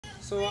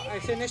So I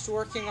finished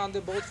working on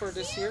the boat for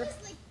this year.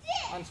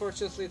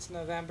 Unfortunately, it's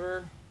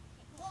November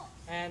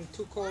and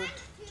too cold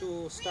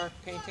to start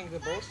painting the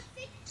boat.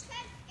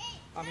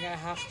 I'm gonna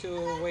have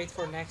to wait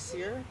for next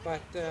year,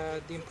 but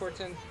the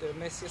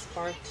messiest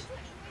part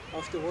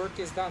of the work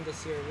is done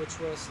this year, which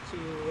was to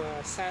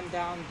sand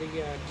down the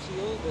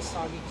keel, the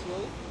soggy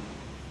keel,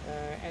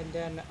 and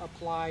then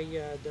apply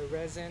the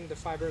resin, the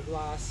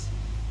fiberglass,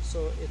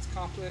 so it's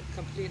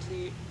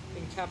completely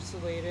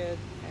encapsulated,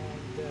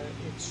 and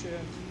it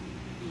shouldn't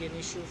be an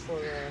issue for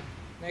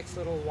next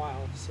little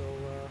while. So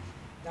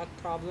that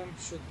problem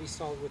should be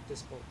solved with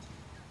this boat.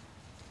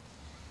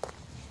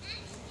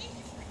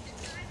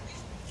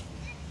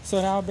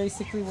 So now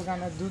basically we're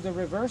gonna do the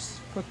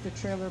reverse, put the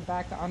trailer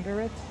back under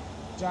it,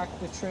 jack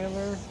the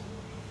trailer,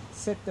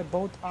 sit the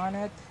boat on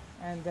it,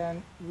 and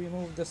then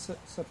remove the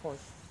support.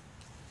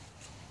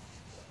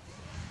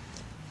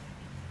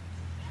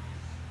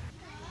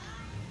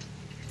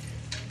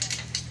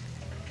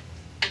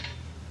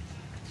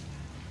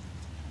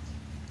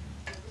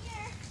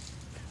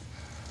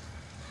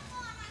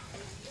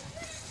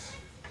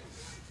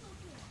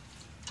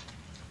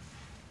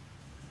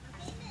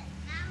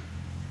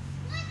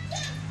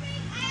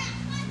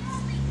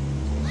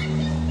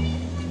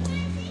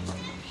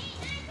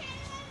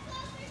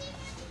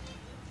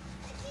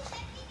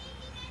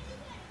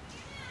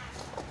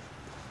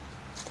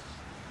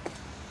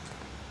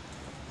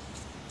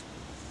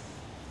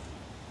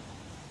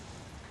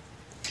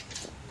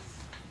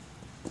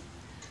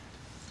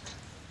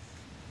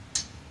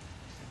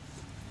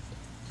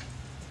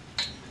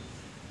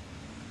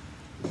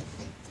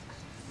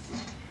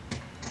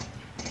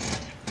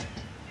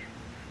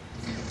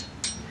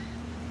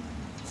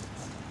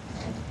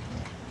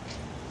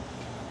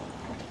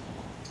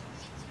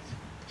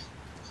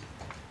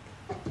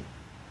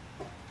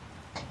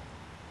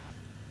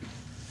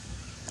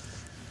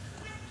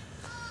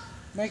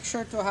 Make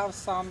sure to have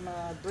some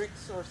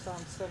bricks or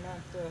some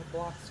cement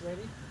blocks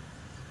ready.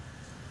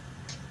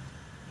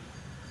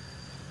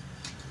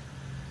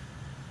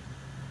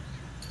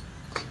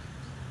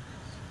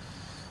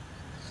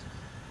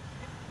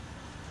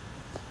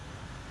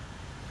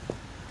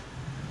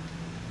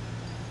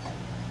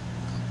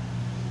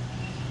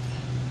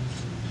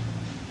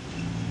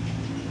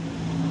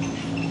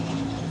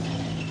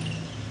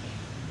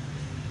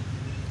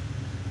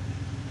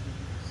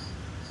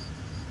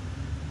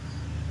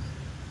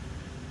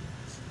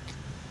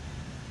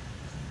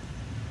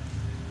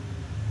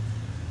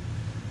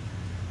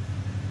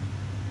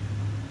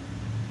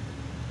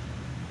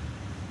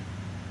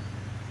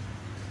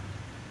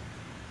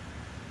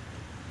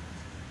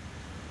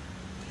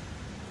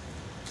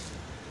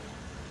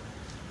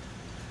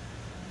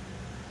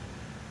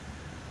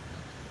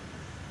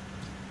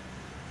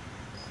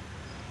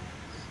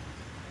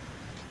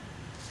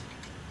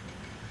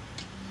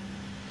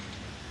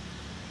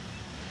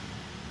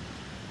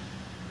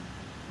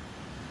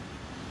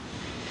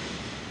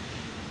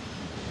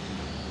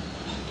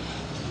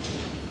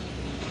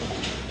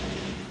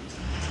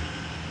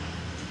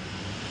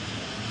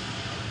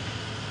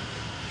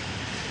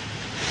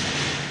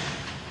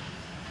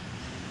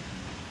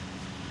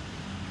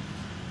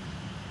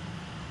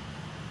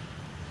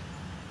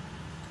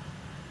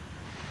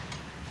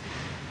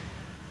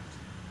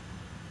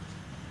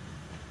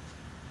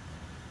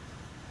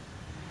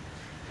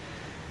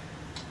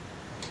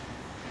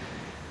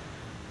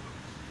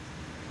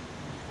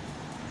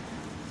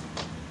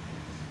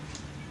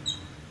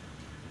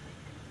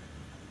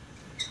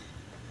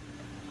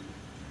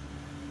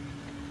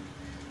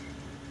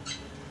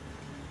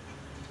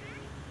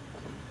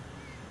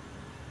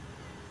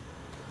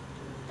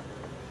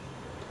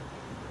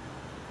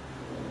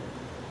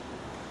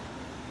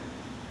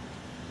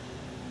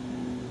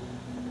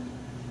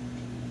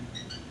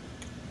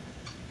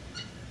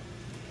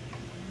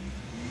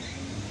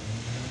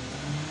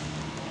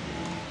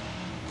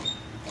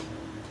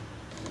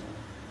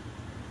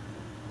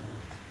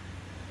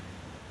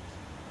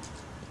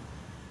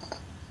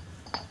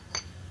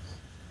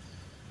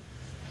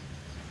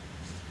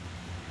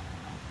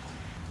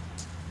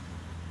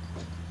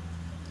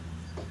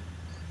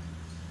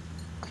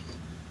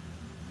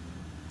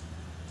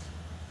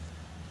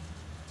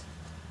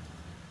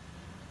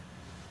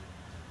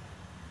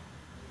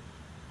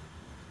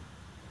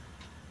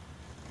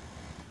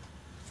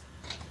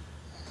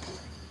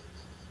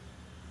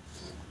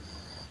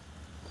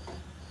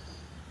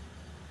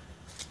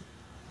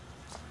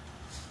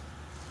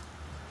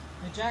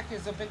 The jack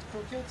is a bit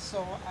crooked,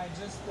 so I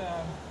just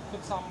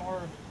put some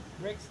more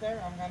bricks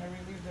there. I'm going to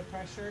relieve the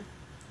pressure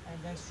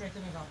and then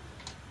straighten it up.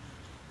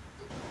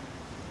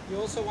 You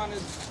also want to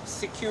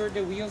secure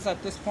the wheels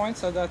at this point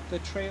so that the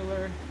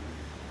trailer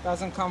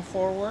doesn't come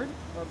forward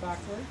or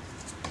backward.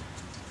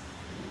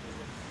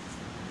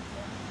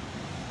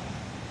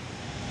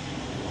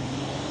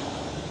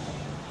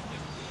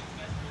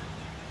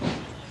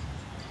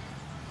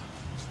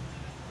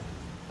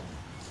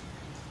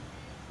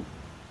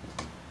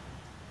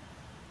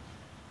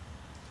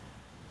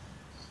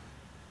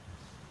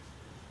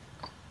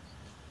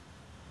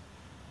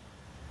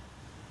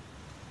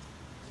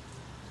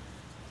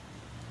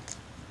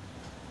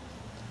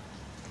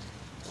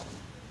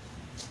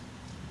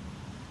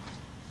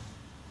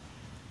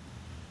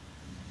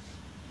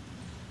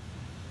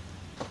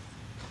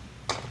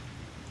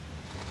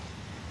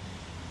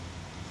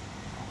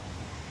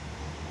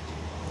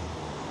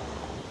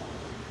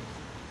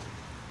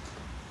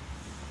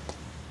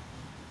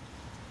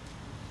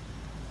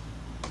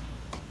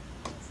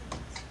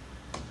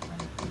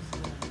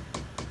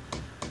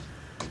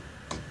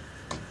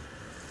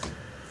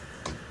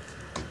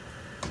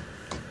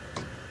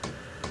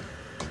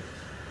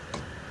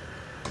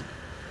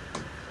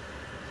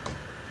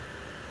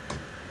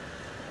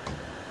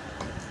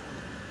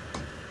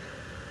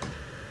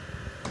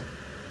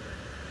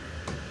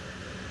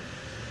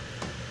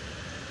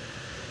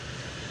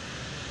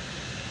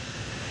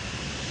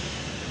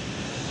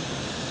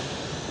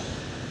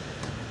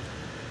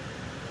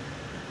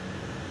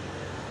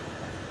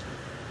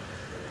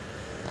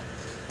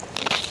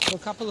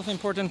 couple of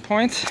important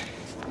points.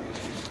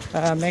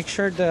 Make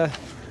sure the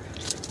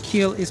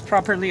keel is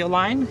properly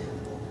aligned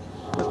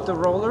with the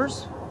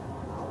rollers,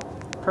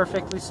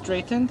 perfectly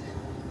straightened,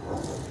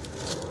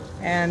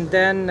 and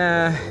then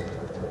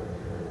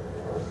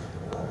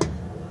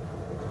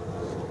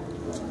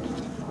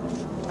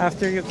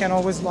after, you can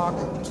always lock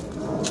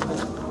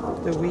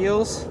the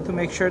wheels to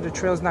make sure the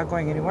trail is not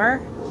going anywhere.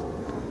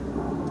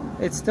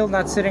 It's still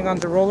not sitting on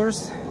the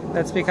rollers.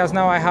 That's because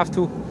now I have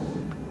to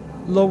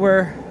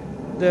lower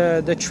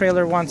the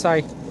trailer once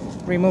I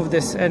remove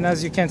this, and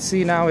as you can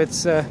see now,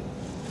 it's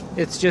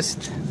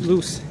just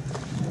loose.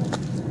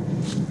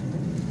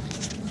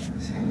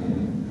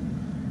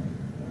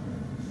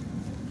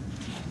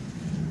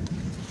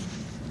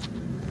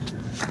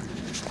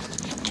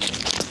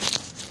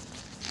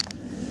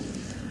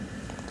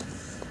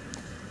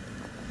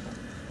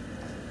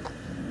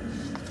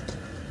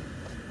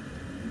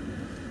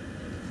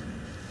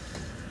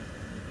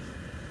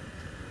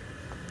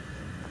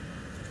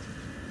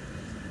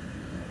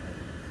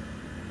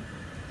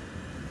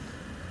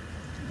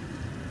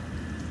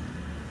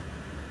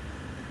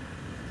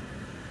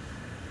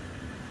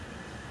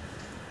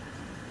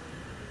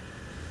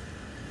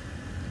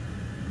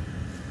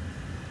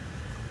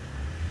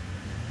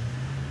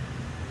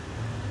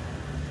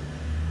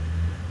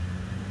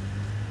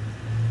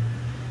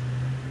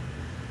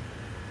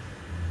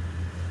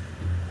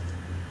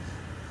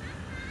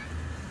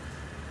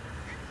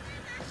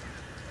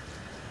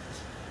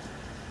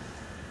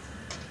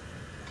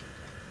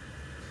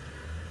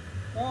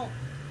 Oh.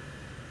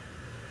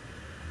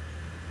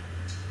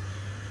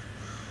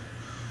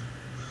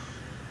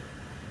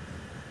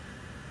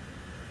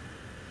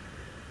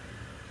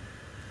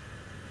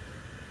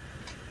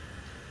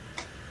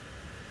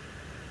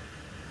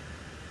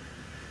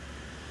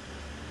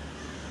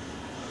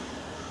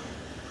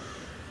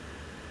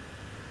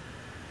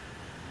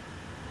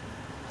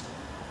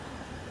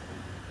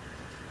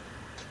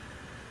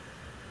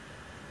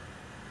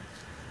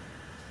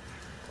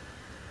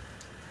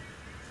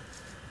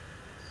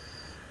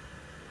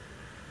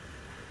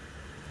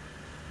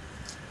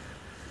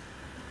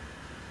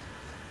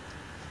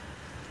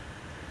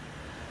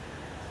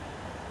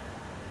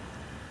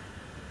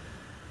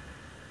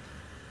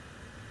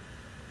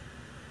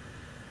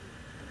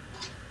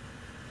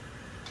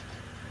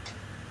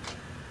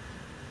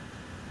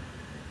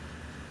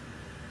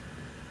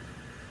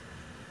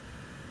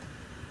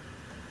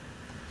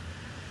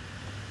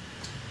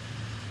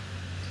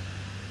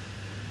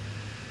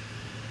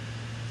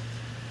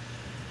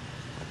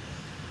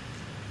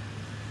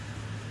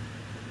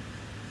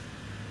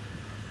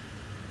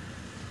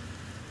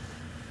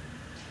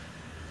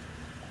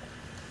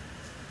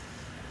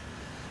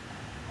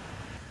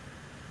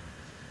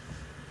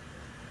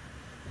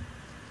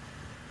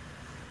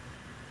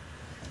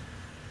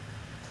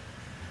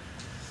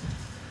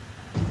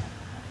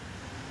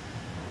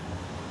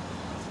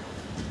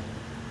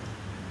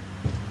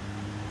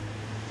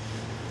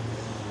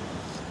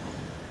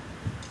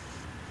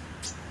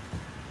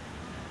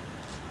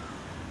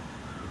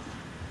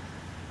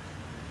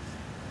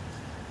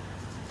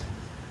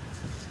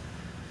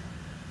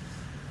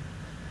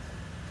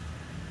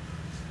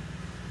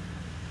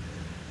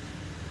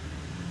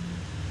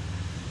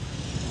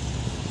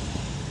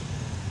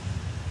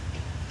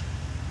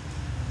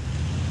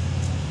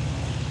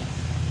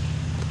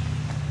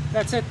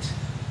 That's it.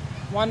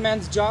 One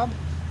man's job,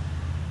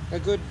 a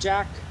good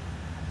jack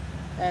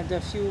and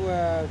a few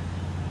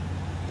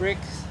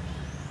bricks,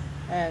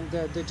 and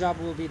the job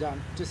will be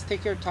done. Just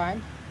take your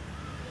time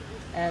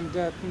and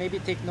maybe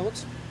take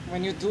notes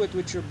when you do it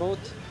with your boat,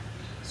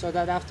 so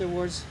that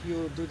afterwards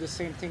you do the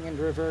same thing in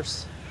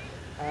reverse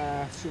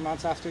a few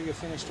months after you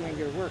finish doing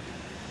your work.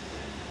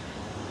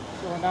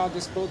 So now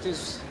this boat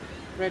is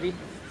ready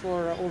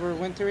for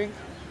overwintering,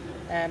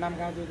 and I'm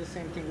gonna do the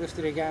same thing, lift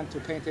it again to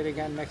paint it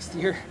again next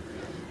year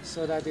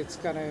so that it's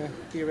gonna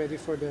be ready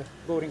for the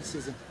boating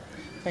season.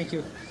 Thank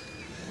you.